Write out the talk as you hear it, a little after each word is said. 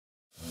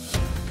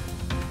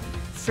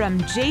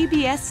From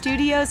JBS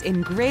Studios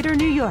in Greater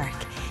New York,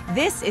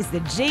 this is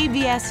the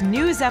JBS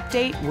News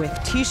Update with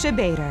Teisha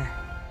Bader.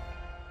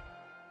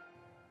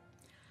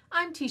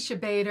 I'm Teisha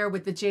Bader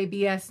with the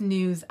JBS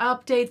News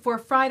Update for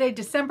Friday,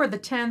 December the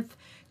 10th,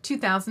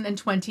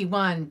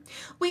 2021.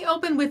 We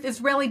open with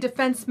Israeli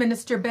Defense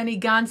Minister Benny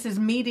Gantz's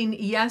meeting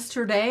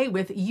yesterday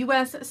with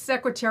U.S.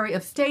 Secretary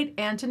of State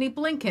Antony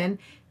Blinken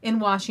in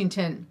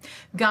Washington.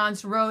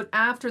 Gantz wrote,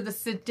 after the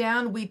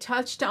sit-down, we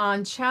touched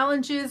on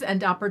challenges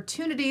and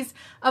opportunities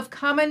of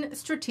common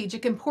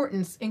strategic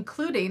importance,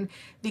 including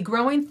the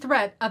growing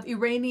threat of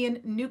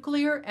Iranian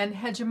nuclear and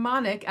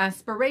hegemonic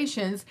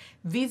aspirations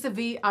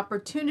vis-a-vis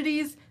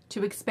opportunities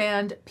to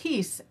expand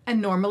peace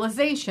and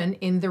normalization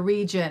in the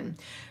region.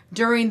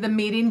 During the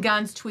meeting,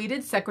 Gantz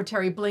tweeted,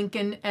 Secretary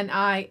Blinken and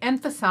I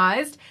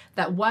emphasized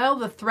that while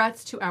the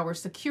threats to our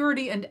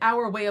security and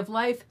our way of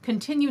life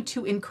continue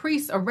to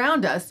increase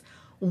around us,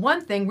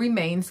 one thing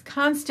remains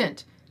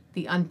constant: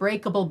 the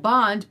unbreakable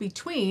bond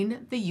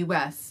between the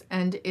U.S.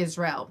 and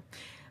Israel.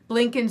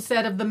 Blinken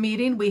said of the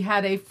meeting, we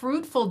had a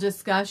fruitful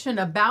discussion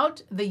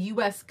about the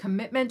U.S.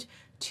 commitment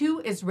to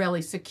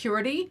Israeli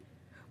security,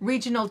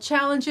 regional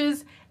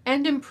challenges,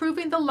 and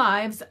improving the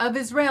lives of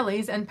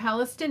Israelis and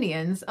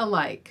Palestinians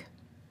alike.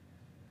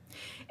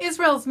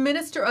 Israel's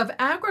Minister of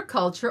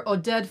Agriculture,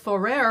 Oded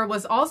Forer,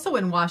 was also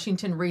in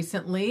Washington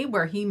recently,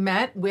 where he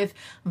met with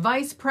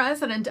Vice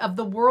President of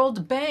the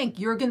World Bank,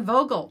 Jürgen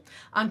Vogel,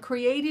 on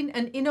creating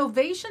an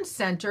innovation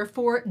center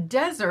for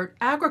desert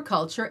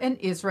agriculture in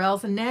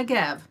Israel's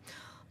Negev.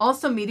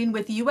 Also meeting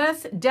with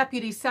U.S.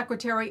 Deputy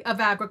Secretary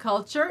of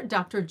Agriculture,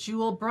 Dr.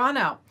 Jewel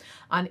Bronow,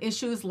 on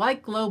issues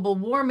like global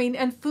warming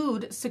and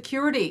food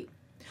security.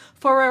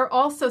 Forer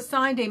also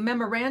signed a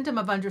memorandum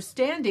of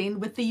understanding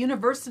with the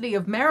University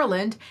of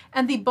Maryland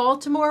and the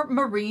Baltimore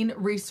Marine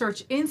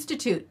Research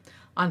Institute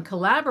on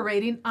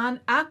collaborating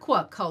on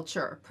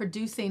aquaculture,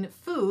 producing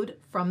food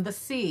from the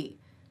sea.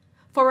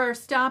 Forer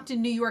stopped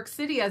in New York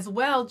City as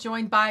well,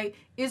 joined by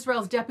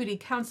Israel's Deputy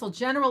Consul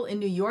General in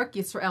New York,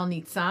 Yisrael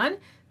Nitzan,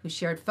 who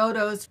shared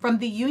photos from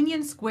the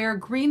Union Square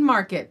Green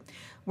Market,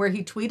 where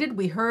he tweeted,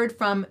 we heard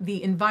from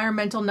the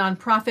environmental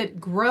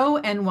nonprofit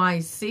Grow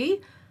NYC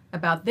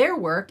about their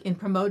work in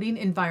promoting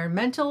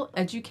environmental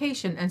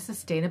education and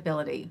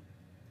sustainability.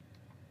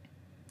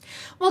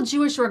 Well,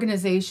 Jewish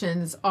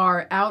organizations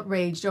are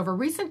outraged over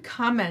recent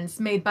comments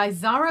made by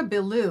Zara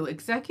Bilou,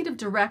 executive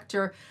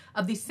director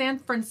of the San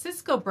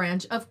Francisco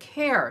branch of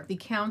CARE, the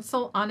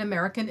Council on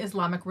American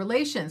Islamic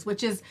Relations,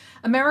 which is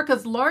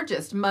America's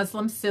largest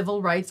Muslim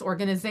civil rights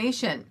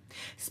organization.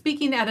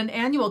 Speaking at an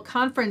annual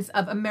conference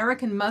of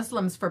American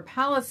Muslims for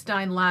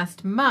Palestine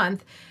last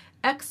month,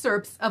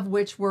 excerpts of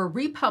which were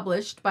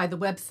republished by the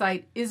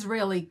website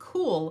Israeli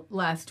Cool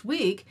last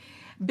week,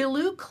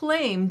 Bilou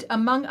claimed,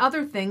 among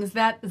other things,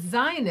 that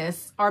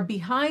Zionists are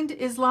behind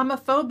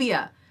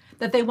Islamophobia,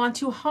 that they want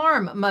to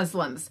harm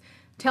Muslims,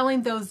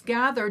 telling those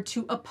gathered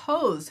to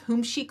oppose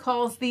whom she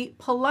calls the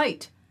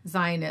polite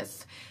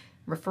Zionists,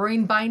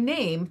 referring by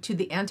name to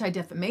the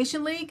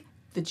Anti-Defamation League,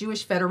 the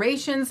Jewish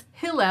Federations,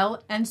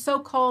 Hillel, and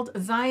so-called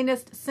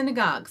Zionist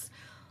synagogues.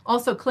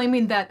 Also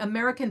claiming that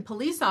American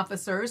police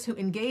officers who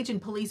engage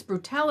in police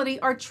brutality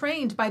are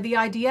trained by the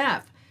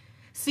IDF.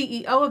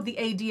 CEO of the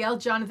ADL,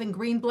 Jonathan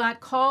Greenblatt,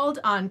 called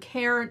on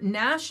CARE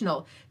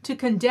National to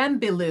condemn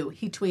Bilou,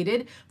 he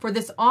tweeted, for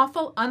this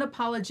awful,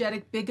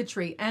 unapologetic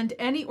bigotry, and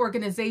any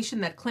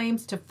organization that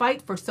claims to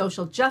fight for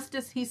social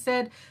justice, he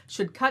said,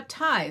 should cut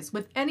ties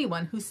with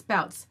anyone who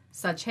spouts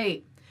such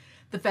hate.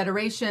 The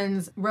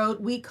federations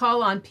wrote, we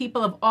call on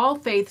people of all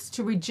faiths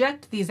to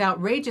reject these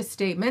outrageous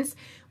statements,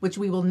 which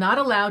we will not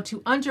allow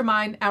to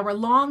undermine our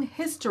long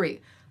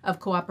history of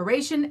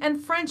cooperation and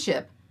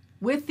friendship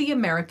with the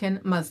American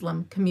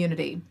Muslim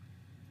community.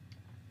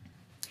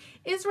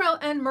 Israel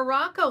and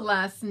Morocco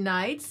last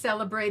night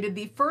celebrated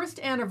the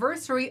first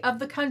anniversary of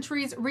the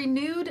country's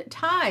renewed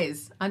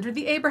ties under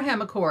the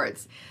Abraham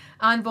Accords.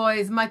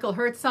 Envoys Michael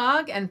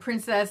Herzog and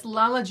Princess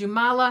Lala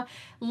Jumala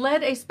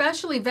led a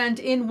special event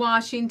in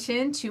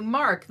Washington to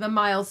mark the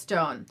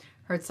milestone.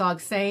 Herzog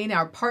saying,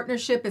 our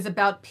partnership is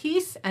about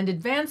peace and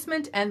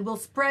advancement and will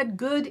spread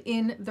good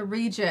in the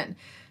region.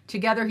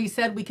 Together, he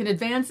said, we can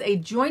advance a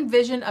joint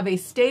vision of a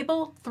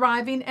stable,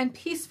 thriving, and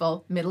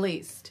peaceful Middle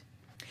East.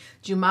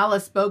 Jumala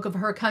spoke of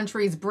her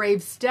country's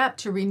brave step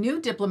to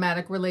renew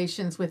diplomatic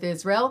relations with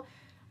Israel,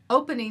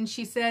 opening,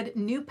 she said,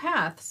 new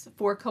paths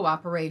for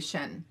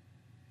cooperation.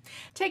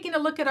 Taking a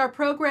look at our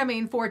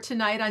programming for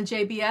tonight on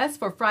JBS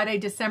for Friday,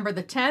 December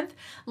the 10th,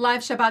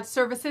 live Shabbat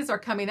services are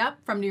coming up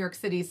from New York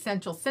City's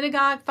Central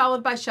Synagogue,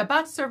 followed by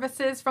Shabbat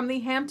services from the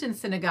Hampton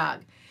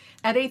Synagogue.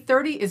 At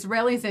 8:30,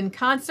 Israelis in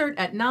concert.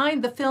 At 9,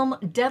 the film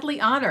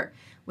Deadly Honor,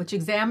 which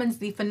examines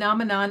the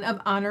phenomenon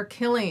of honor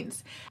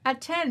killings.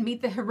 At 10,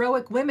 meet the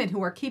heroic women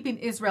who are keeping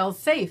Israel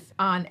safe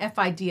on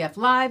FIDF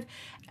Live.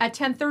 At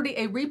 10:30,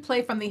 a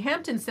replay from the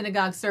Hampton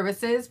Synagogue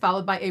services,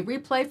 followed by a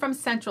replay from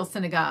Central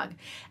Synagogue.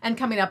 And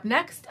coming up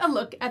next, a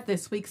look at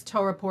this week's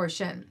Torah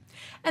Portion.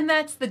 And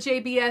that's the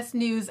JBS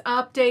News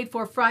Update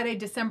for Friday,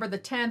 December the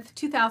 10th,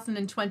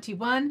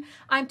 2021.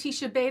 I'm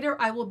Teisha Bader.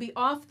 I will be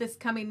off this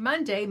coming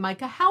Monday.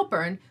 Micah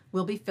Halpern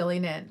will be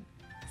filling in.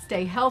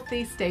 Stay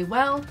healthy, stay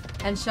well,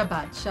 and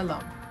Shabbat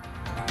Shalom.